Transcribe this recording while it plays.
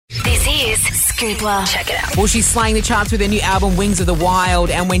is Scoopla. Check it out. Well, she's slaying the charts with her new album, Wings of the Wild.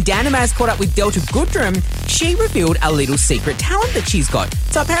 And when Danamaz caught up with Delta Goodrum, she revealed a little secret talent that she's got.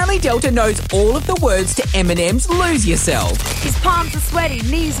 So apparently Delta knows all of the words to Eminem's Lose Yourself. His palms are sweaty,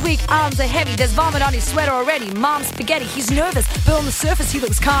 knees weak, arms are heavy. There's vomit on his sweater already. Mom's spaghetti, he's nervous, but on the surface he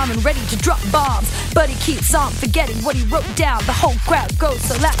looks calm and ready to drop bombs. But he keeps on forgetting what he wrote down. The whole crowd goes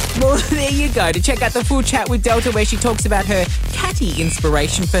so loud. Well, there you go. To check out the full chat with Delta where she talks about her catty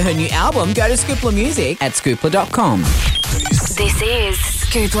inspiration for her new album, go to Scoopla Music at scoopla.com. This is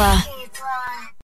Scoopla.